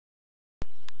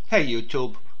Hey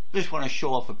YouTube, just want to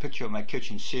show off a picture of my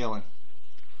kitchen ceiling.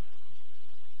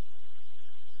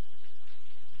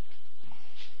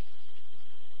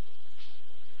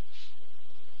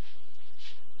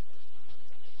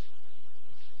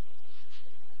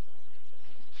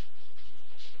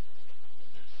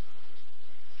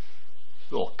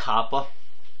 Little copper.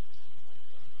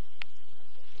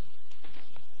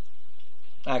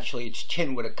 Actually, it's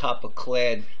tin with a copper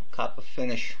clad, copper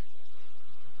finish.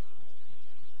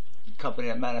 The company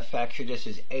that manufactured this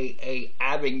is A.A.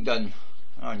 Abingdon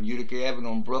on Utica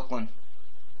Avenue in Brooklyn.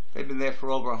 They've been there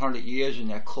for over 100 years and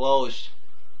they're closed.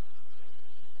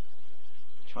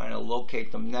 Trying to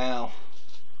locate them now.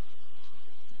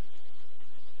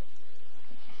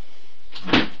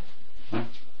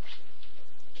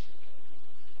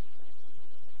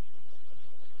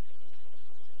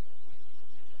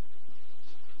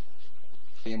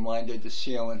 You minded the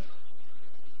ceiling.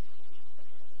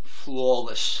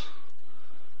 Flawless.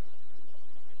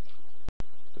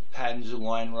 The patterns are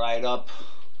lined right up.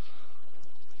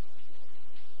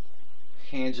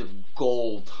 Hands of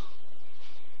gold.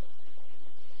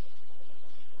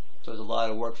 Does a lot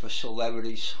of work for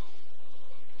celebrities.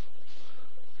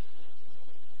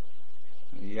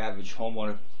 The average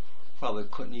homeowner probably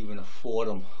couldn't even afford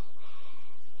them.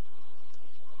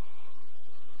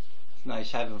 It's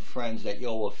nice having friends that you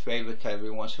owe a favor to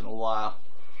every once in a while.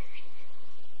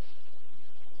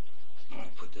 Let me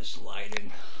put this light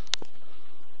in.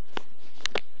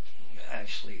 It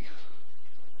actually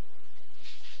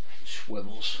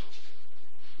swivels.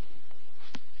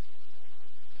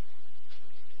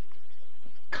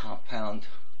 Compound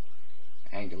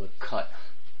angular cut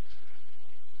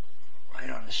right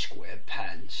on the square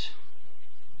patterns.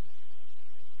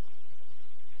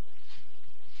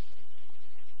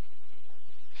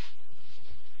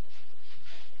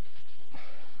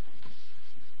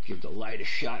 Give the light a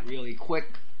shot really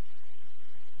quick.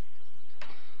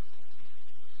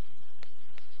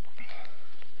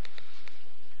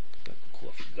 Got the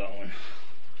coffee going.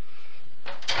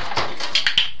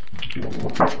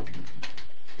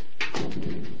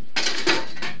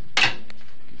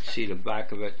 See the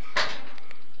back of it.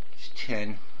 It's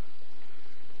tin.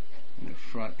 And the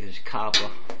front is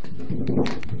copper.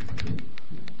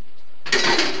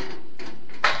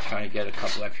 Trying to get a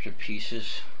couple extra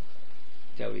pieces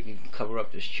that we can cover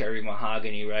up this cherry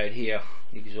mahogany right here,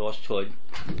 the exhaust hood.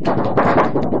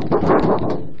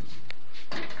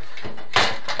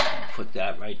 Put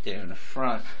that right there in the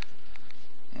front,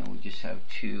 and we just have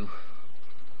two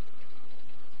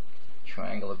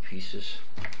triangular pieces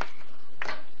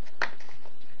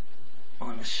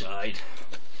on the side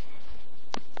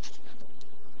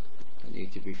that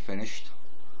need to be finished.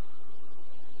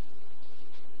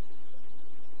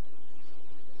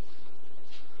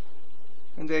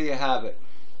 And there you have it.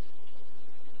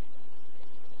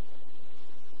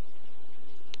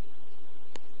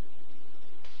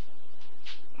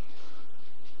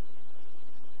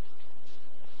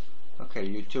 Okay,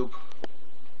 YouTube.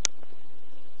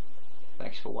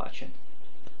 Thanks for watching.